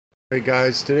Hey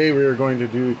guys, today we are going to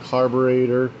do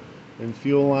carburetor and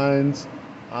fuel lines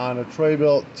on a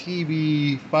troy-bilt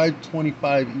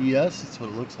tb525es. That's what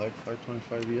it looks like,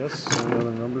 525es. Any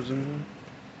other numbers in here?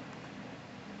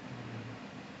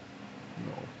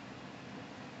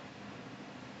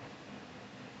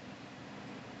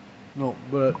 No,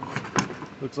 but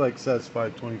looks like it says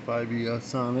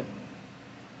 525es on it.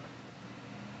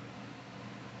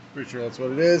 Pretty sure that's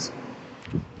what it is.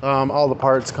 All the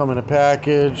parts come in a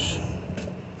package.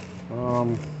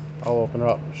 I'll open it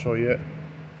up and show you it.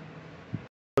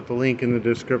 Put the link in the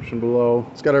description below.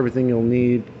 It's got everything you'll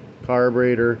need: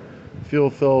 carburetor, fuel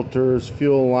filters,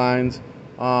 fuel lines.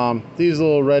 These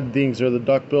little red things are the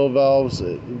duckbill valves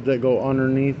that go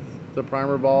underneath the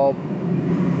primer bulb.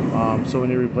 So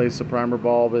when you replace the primer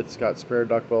bulb, it's got spare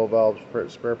duckbill valves,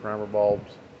 spare primer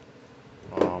bulbs.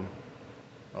 Oh,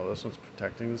 this one's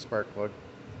protecting the spark plug.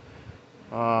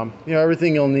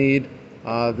 Everything you'll need.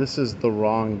 This is the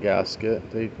wrong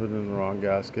gasket. They put in the wrong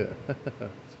gasket.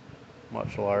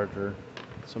 Much larger,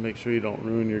 so make sure you don't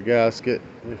ruin your gasket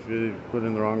if you put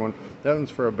in the wrong one. That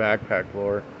one's for a backpack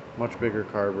blower, much bigger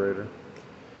carburetor.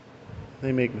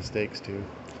 They make mistakes too.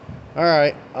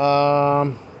 Alright,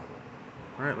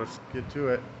 let's get to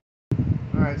it.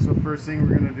 Alright, so first thing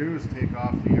we're going to do is take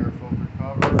off the air filter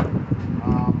cover.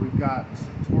 We've got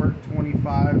torque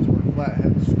 25s or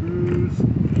flathead screws.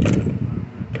 I'm going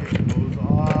to take those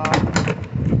off.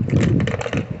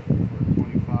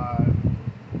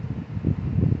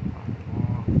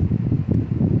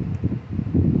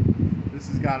 This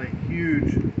has got a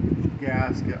huge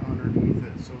gasket underneath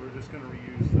it, so we're just going to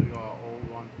reuse the old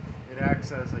one. It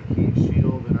acts as a heat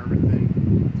shield and everything,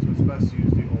 so it's best to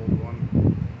use the old one.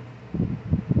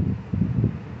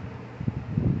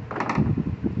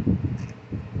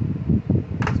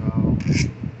 So this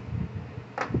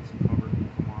cover can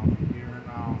come off here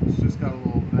now. It's just got a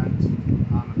little vent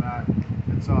on the back.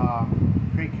 It's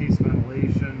crankcase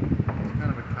ventilation. It's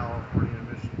kind of a California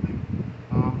emission thing.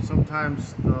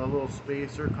 Sometimes the little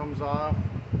spacer comes off.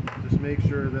 Just make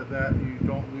sure that you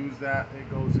don't lose that. It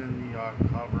goes in the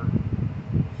cover.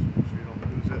 Just make sure you don't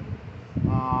lose it.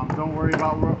 Don't worry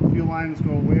about where fuel lines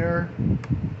go where.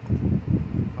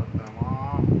 Cut them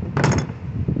off.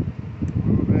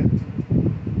 Move it.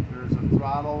 There's a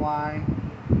throttle line.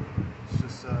 It's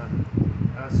just a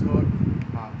S-hook.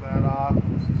 Pop that off.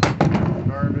 This is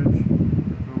garbage.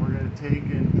 And we're going to take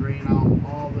and drain out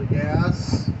all the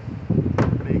gas.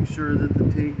 Make sure that the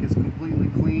tank is completely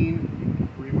clean.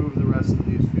 Remove the rest of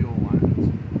these fuel lines.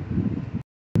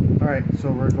 Alright,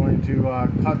 so we're going to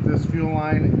cut this fuel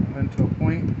line into a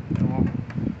point. We'll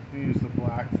use the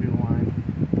black fuel line.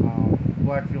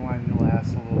 Black fuel line will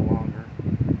last a little longer.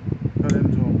 Cut it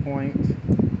into a point.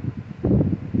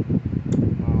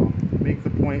 Make the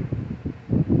point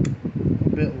a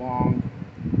bit long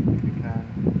if you can.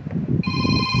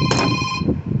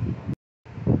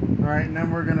 Alright, and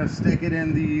then we're going to stick it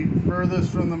in the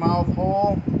furthest from the mouth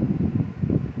hole.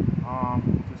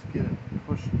 Just get it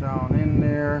pushed down in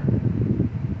there.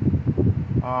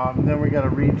 Then we got to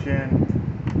reach in.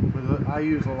 I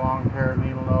use a long pair of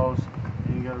needle nose,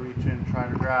 and you got to reach in and try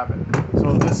to grab it.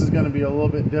 So this is going to be a little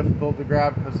bit difficult to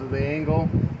grab because of the angle.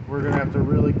 We're going to have to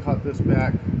really cut this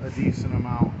back a decent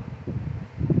amount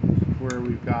where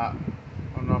we've got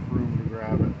enough room to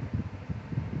grab it.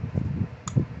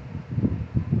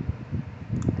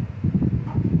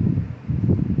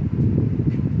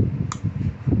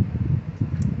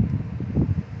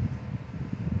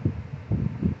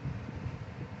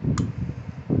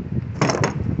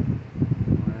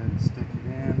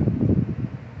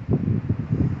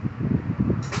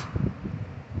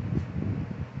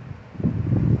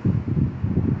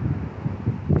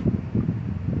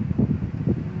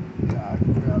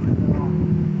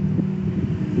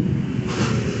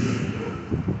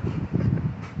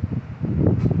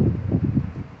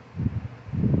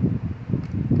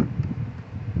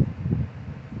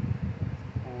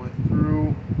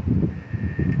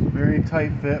 Very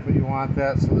tight fit, but you want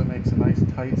that so that it makes a nice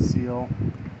tight seal.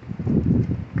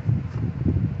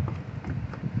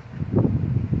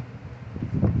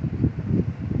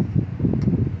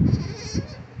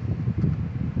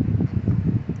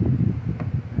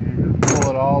 And you're going to pull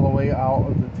it all the way out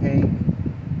of the tank.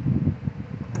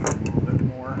 A little bit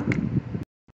more.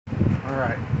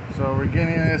 Alright, so we're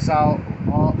getting this out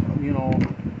a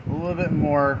little bit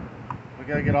more. We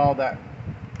got to get all that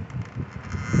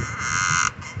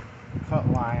cut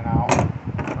line out.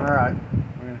 Alright,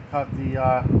 we're going to cut the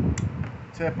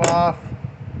tip off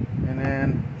and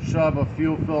then shove a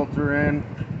fuel filter in.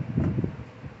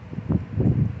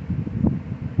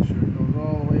 Make sure it goes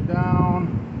all the way down.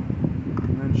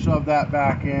 And then shove shove that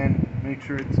back in. Make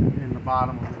sure it's in the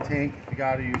bottom of the tank. If you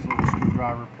got to use a little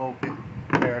screwdriver, poke it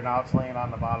there. Now it's laying on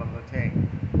the bottom of the tank.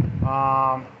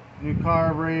 New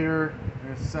carburetor. I'm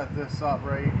going to set this up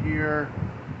right here.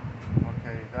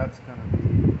 Okay, that's going to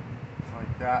be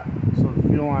like that. So the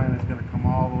fuel line is going to come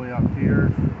all the way up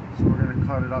here. So we're going to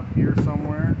cut it up here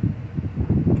somewhere.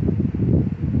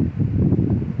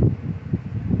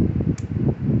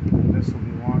 And this will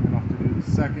be long enough to do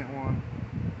the second one.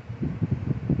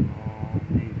 Oh,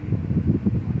 maybe.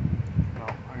 No,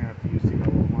 I'm going to have to use the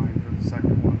yellow line for the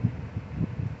second one.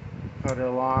 Cut it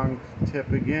along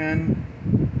tip again.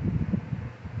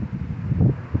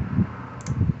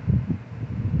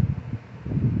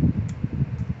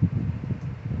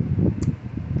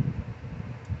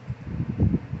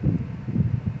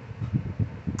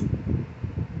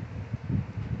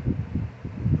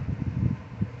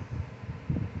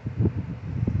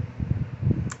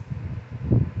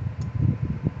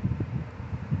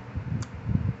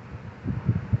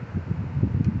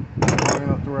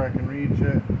 Where I can reach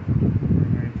it.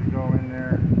 I'm going to go in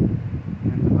there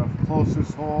into the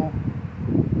closest hole,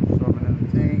 shove it in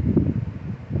the tank.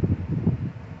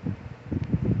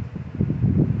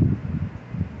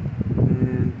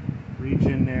 And reach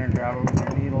in there and grab it with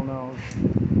your needle nose.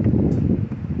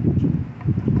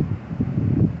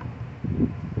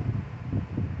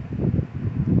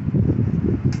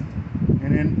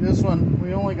 And then this one,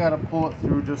 we only got to pull it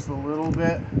through just a little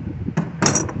bit,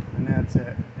 and that's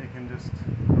it. It can just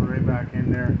go right back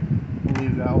in there. We'll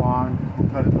leave that long. We'll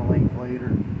cut it to length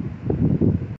later.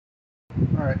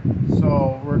 Alright,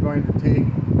 so we're going to take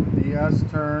the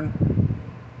S-turn,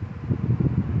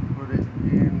 put it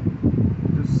in,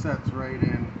 it just sets right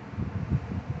in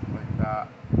like that.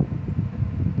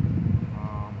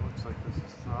 Looks like this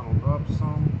is throttled up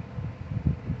some.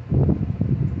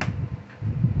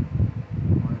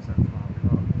 Why is that throttled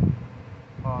up?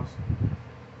 Pause.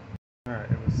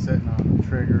 Alright, it was sitting on the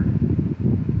trigger.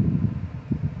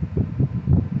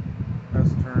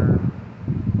 S-turn,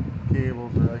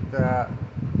 cables are like that.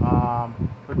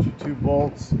 Put your 2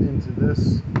 bolts into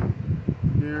this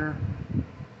here.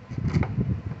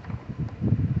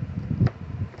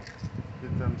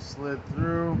 Get them slid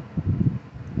through.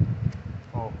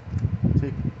 Oh,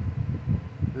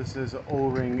 this is an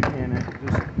O-ring in it.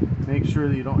 Just make sure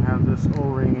that you don't have this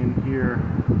O-ring in here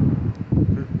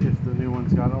if the new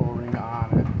one's got an O-ring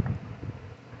on it.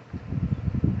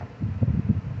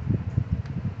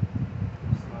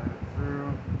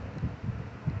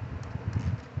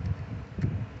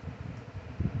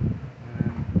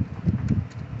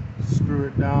 Screw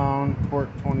it down, torque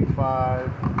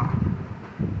 25.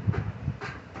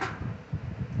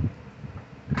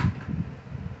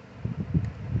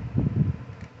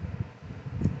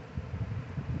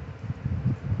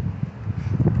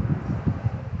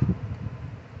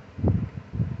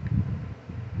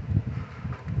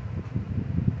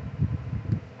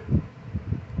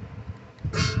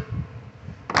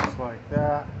 Just like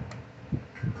that.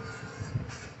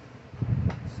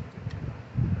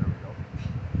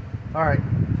 Alright,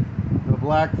 the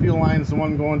black fuel line is the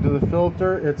one going to the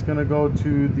filter. It's going to go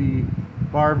to the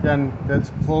barbed end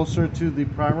that's closer to the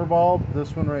primer bulb,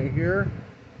 this one right here.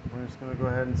 We're just going to go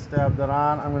ahead and stab that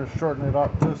on. I'm going to shorten it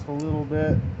up just a little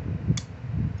bit.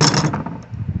 Let's see, is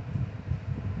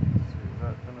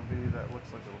that going to be, that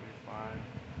looks like it'll be fine.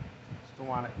 Just don't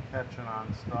want it catching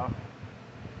on stuff.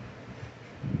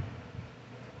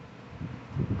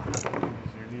 Use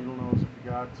your needle nose if you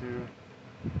got to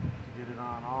get it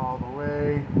on all the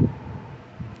way.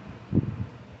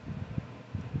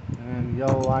 And then the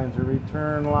yellow line's a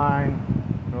return line.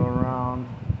 Go around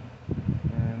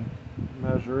and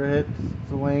measure it,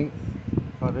 its length,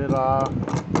 cut it off. And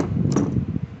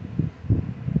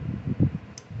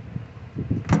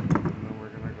then we're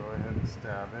going to go ahead and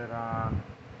stab it on.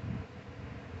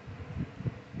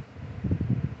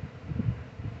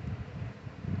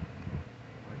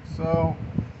 Like so.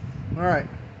 Alright.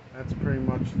 That's pretty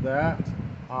much that.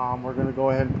 We're going to go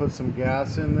ahead and put some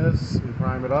gas in this and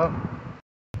prime it up.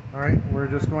 Alright, we're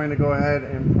just going to go ahead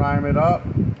and prime it up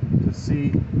to see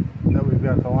that we've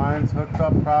got the lines hooked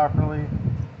up properly.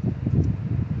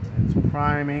 It's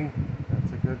priming.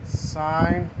 That's a good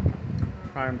sign.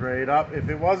 Primed right up. If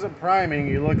it wasn't priming,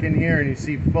 you look in here and you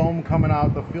see foam coming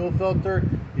out the fuel filter,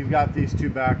 you've got these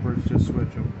 2 backwards, just switch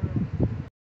them.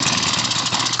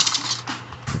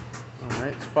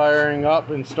 It's firing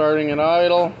up and starting at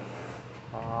idle.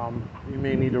 You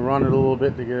may need to run it a little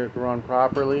bit to get it to run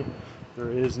properly.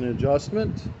 There is an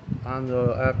adjustment on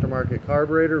the aftermarket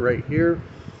carburetor right here.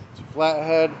 It's a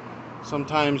flathead.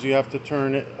 Sometimes you have to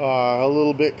turn it a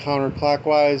little bit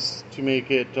counterclockwise to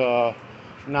make it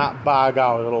not bog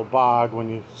out. It'll bog when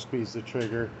you squeeze the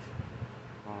trigger.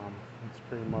 That's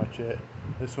pretty much it.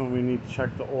 This one we need to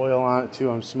check the oil on it too.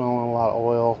 I'm smelling a lot of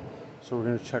oil, so we're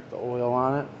going to check the oil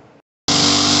on it.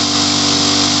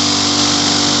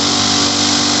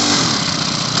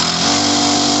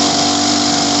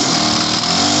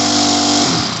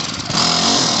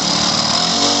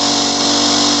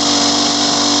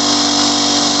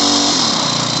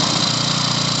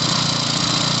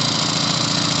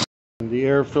 The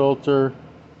air filter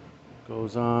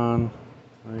goes on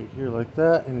right here like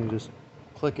that, and you just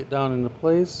click it down into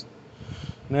place.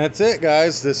 And that's it,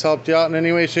 guys. This helped you out in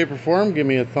any way, shape, or form. Give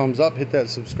me a thumbs up, hit that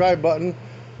subscribe button.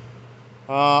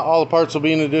 All the parts will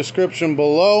be in the description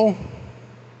below.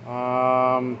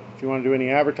 If you want to do any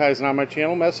advertising on my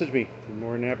channel, message me. I'm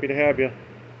more than happy to have you.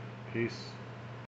 Peace.